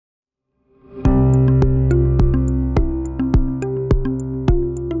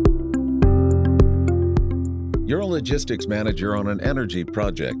logistics manager on an energy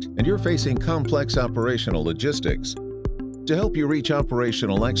project and you're facing complex operational logistics. To help you reach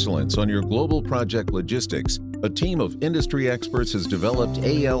operational excellence on your global project logistics, a team of industry experts has developed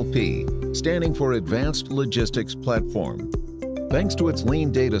ALP, standing for Advanced Logistics Platform. Thanks to its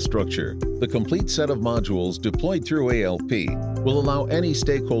lean data structure, the complete set of modules deployed through ALP will allow any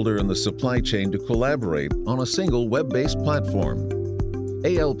stakeholder in the supply chain to collaborate on a single web-based platform.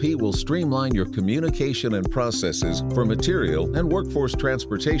 ALP will streamline your communication and processes for material and workforce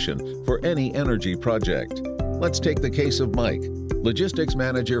transportation for any energy project. Let's take the case of Mike, logistics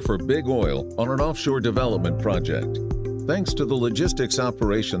manager for Big Oil on an offshore development project. Thanks to the Logistics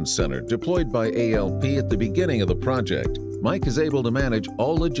Operations Center deployed by ALP at the beginning of the project, Mike is able to manage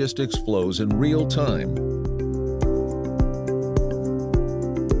all logistics flows in real time.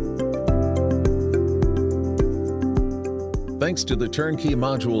 Thanks to the turnkey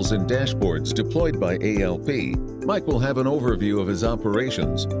modules and dashboards deployed by ALP, Mike will have an overview of his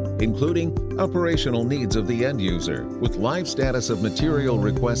operations, including operational needs of the end user, with live status of material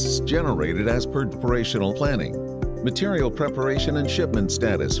requests generated as per operational planning, material preparation and shipment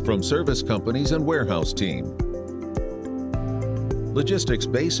status from service companies and warehouse team, logistics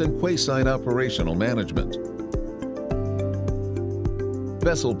base and quayside operational management,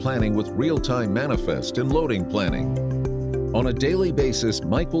 vessel planning with real-time manifest and loading planning. On a daily basis,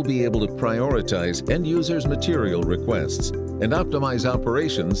 Mike will be able to prioritize end users' material requests and optimize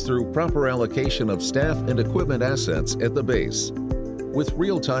operations through proper allocation of staff and equipment assets at the base. With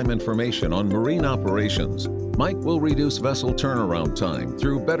real-time information on marine operations, Mike will reduce vessel turnaround time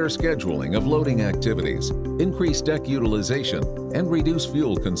through better scheduling of loading activities, increase deck utilization, and reduce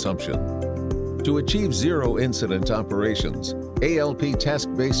fuel consumption. To achieve zero-incident operations, ALP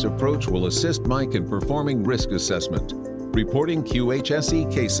task-based approach will assist Mike in performing risk assessment, reporting QHSE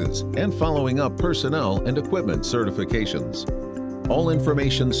cases, and following up personnel and equipment certifications. All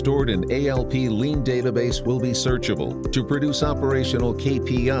information stored in ALP Lean database will be searchable to produce operational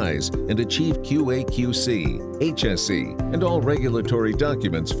KPIs and achieve QA/QC, HSE, and all regulatory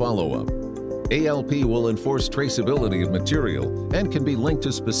documents follow-up. ALP will enforce traceability of material and can be linked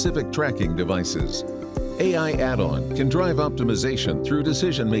to specific tracking devices. AI add-on can drive optimization through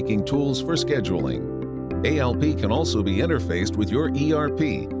decision-making tools for scheduling. ALP can also be interfaced with your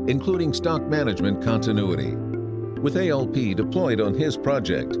ERP, including stock management continuity. With ALP deployed on his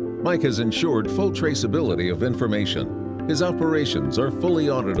project, Mike has ensured full traceability of information. His operations are fully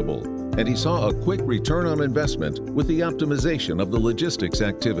auditable, and he saw a quick return on investment with the optimization of the logistics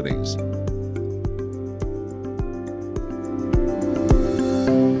activities.